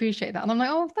 I really appreciate that. And I'm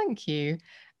like, oh, thank you.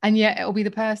 And yet it'll be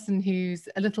the person who's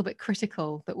a little bit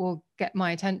critical that will get my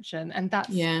attention. And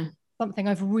that's something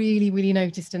I've really, really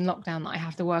noticed in lockdown that I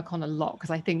have to work on a lot,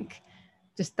 because I think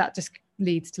that just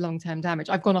leads to long-term damage.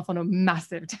 I've gone off on a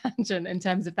massive tangent in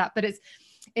terms of that, but it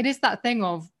is that thing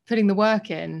of putting the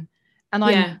work in. And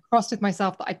I'm crossed with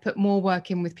myself that I put more work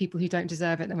in with people who don't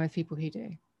deserve it than with people who do.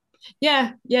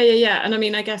 Yeah. And I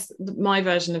mean, I guess my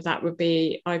version of that would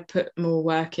be I put more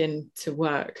work into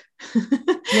work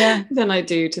than I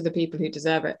do to the people who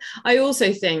deserve it. I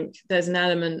also think there's an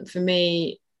element for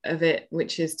me of it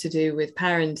which is to do with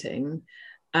parenting,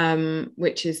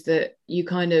 which is that you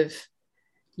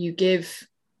give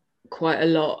quite a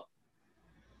lot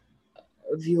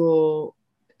of your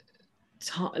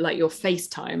like your face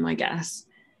time, I guess,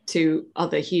 to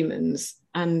other humans,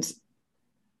 and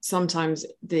sometimes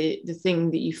the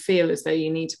thing that you feel as though you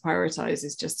need to prioritize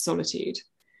is just solitude,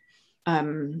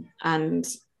 and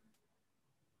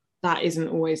that isn't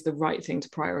always the right thing to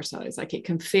prioritize. Like, it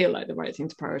can feel like the right thing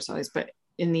to prioritize, but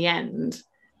in the end,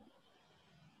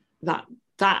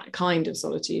 that kind of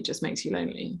solitude just makes you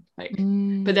lonely. Like,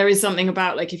 but there is something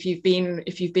about, like, if you've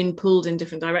been pulled in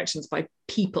different directions by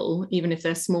people, even if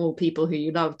they're small people who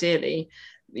you love dearly,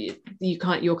 you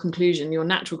can't, your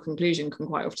natural conclusion can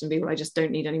quite often be, well, I just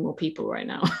don't need any more people right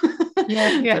now.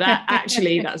 Yeah. But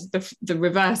actually, that's the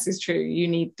reverse is true. You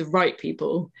need the right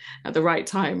people at the right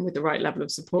time with the right level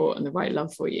of support and the right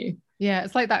love for you. Yeah,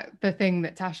 it's like the thing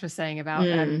that Tash was saying about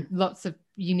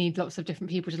you need lots of different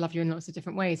people to love you in lots of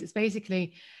different ways. It's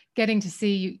basically getting to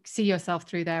see yourself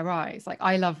through their eyes. Like,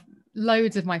 I love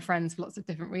loads of my friends for lots of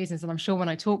different reasons, and I'm sure when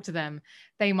I talk to them,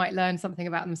 they might learn something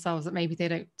about themselves that maybe they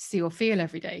don't see or feel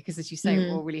every day, because, as you say,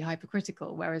 we're all really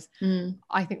hypercritical, whereas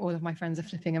I think all of my friends are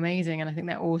flipping amazing, and I think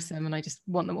they're awesome, and I just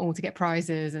want them all to get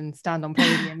prizes and stand on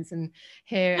podiums and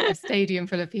hear a stadium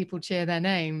full of people cheer their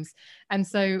names. And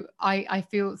so I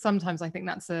feel sometimes I think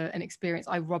that's an experience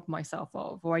I rob myself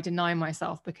of, or I deny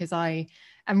myself, because I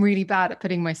am really bad at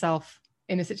putting myself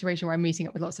in a situation where I'm meeting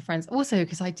up with lots of friends. Also,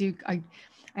 because I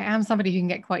am somebody who can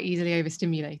get quite easily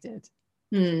overstimulated.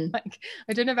 Like,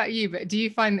 I don't know about you, but do you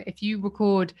find that if you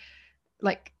record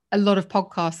like a lot of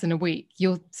podcasts in a week,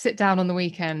 you'll sit down on the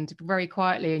weekend very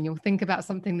quietly and you'll think about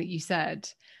something that you said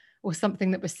or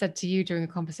something that was said to you during a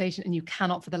conversation, and you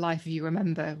cannot for the life of you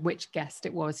remember which guest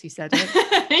it was who said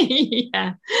it?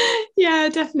 Yeah,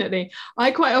 definitely.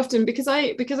 I quite often, because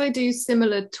I do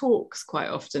similar talks quite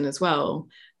often as well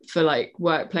for like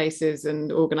workplaces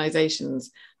and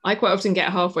organizations, I quite often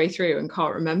get halfway through and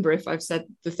can't remember if I've said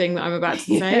the thing that I'm about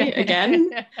to say again.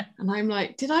 And I'm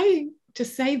like, did I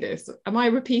just say this? Am I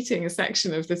repeating a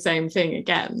section of the same thing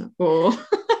again? Or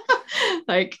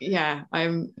like, yeah,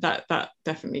 that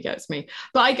definitely gets me.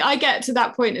 But I get to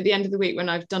that point at the end of the week when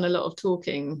I've done a lot of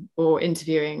talking or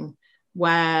interviewing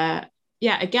where,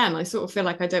 yeah, again, I sort of feel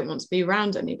like I don't want to be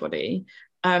around anybody.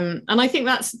 And I think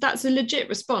that's a legit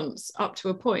response up to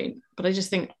a point, but I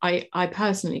just think I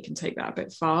personally can take that a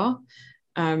bit far,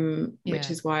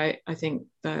 which is why I think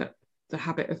the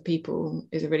habit of people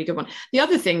is a really good one. The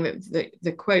other thing that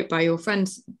the quote by your friend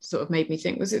sort of made me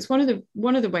think was, it's one of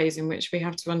the ways in which we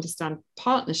have to understand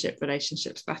partnership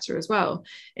relationships better as well,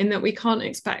 in that we can't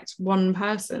expect one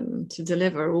person to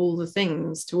deliver all the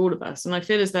things to all of us. And I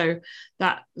feel as though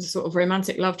that sort of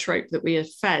romantic love trope that we are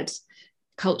fed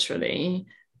culturally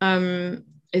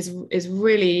is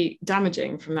really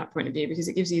damaging from that point of view, because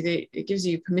it gives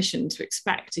you permission to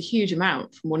expect a huge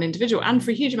amount from one individual, and for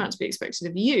a huge amount to be expected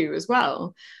of you as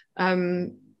well,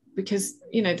 because,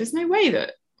 you know, there's no way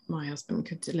that my husband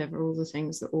could deliver all the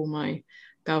things that all my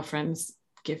girlfriends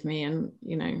give me, and,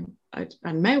 you know,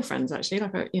 and male friends actually,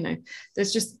 like, you know,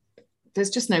 there's just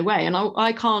no way. And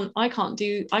I can't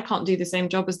do the same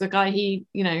job as the guy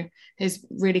his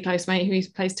really close mate who he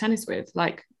plays tennis with.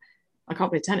 Like, I can't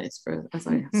play tennis, as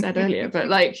I said earlier, but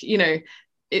like, you know,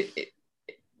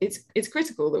 it's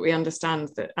critical that we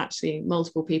understand that actually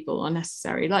multiple people are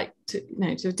necessary, like to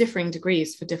differing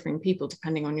degrees for differing people,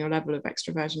 depending on your level of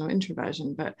extroversion or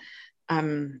introversion. But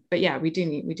yeah, we do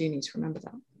need to remember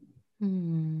that.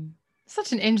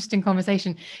 Such an interesting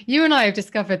conversation. You and I have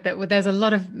discovered that there's a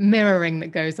lot of mirroring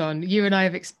that goes on. You and I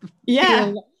have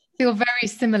feel very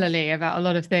similarly about a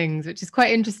lot of things, which is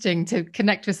quite interesting to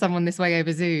connect with someone this way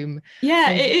over Zoom.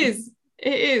 Yeah, it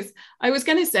is. I was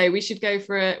going to say we should go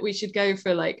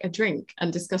for like a drink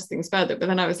and discuss things further, but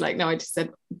then I was like, no, I just said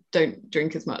don't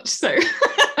drink as much. So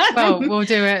well, we'll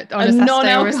do it on a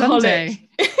Saturday or a Sunday.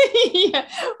 Yeah,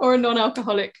 or a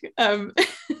non-alcoholic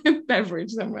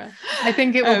beverage somewhere. I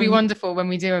think it will be wonderful when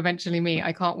we do eventually meet.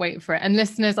 I can't wait for it. And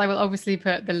listeners, I will obviously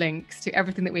put the links to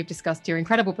everything that we've discussed, to your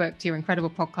incredible book, to your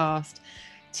incredible podcast,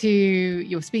 to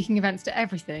your speaking events, to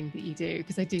everything that you do,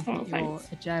 because I do think you're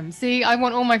a gem. See, I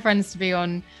want all my friends to be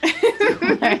on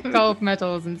gold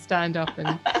medals and stand up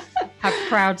and have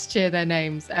crowds cheer their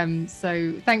names.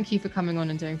 So thank you for coming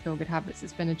on and doing Feel Good Habits.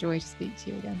 It's been a joy to speak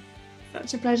to you again.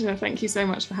 Such a pleasure. Thank you so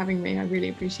much for having me. I really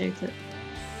appreciate it.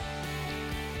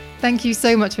 Thank you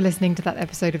so much for listening to that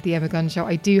episode of The Emma Guns Show.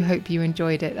 I do hope you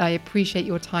enjoyed it. I appreciate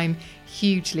your time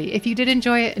hugely. If you did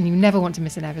enjoy it and you never want to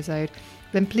miss an episode,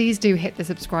 then please do hit the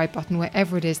subscribe button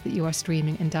wherever it is that you are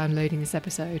streaming and downloading this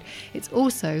episode. It's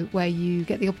also where you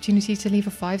get the opportunity to leave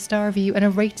a 5-star review and a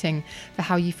rating for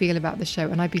how you feel about the show,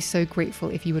 and I'd be so grateful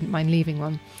if you wouldn't mind leaving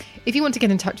one. If you want to get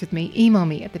in touch with me, email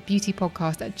me at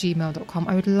thebeautypodcast@gmail.com.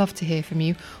 I would love to hear from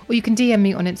you. Or you can DM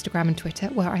me on Instagram and Twitter,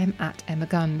 where I am at Emma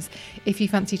Guns. If you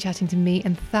fancy chatting to me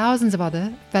and thousands of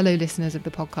other fellow listeners of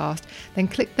the podcast, then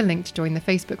click the link to join the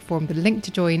Facebook forum. The link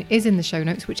to join is in the show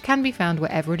notes, which can be found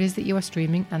wherever it is that you are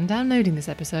streaming and downloading this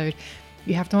episode.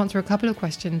 You have to answer a couple of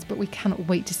questions, but we cannot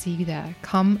wait to see you there.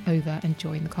 Come over and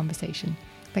join the conversation.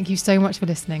 Thank you so much for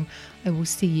listening. I will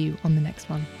see you on the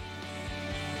next one.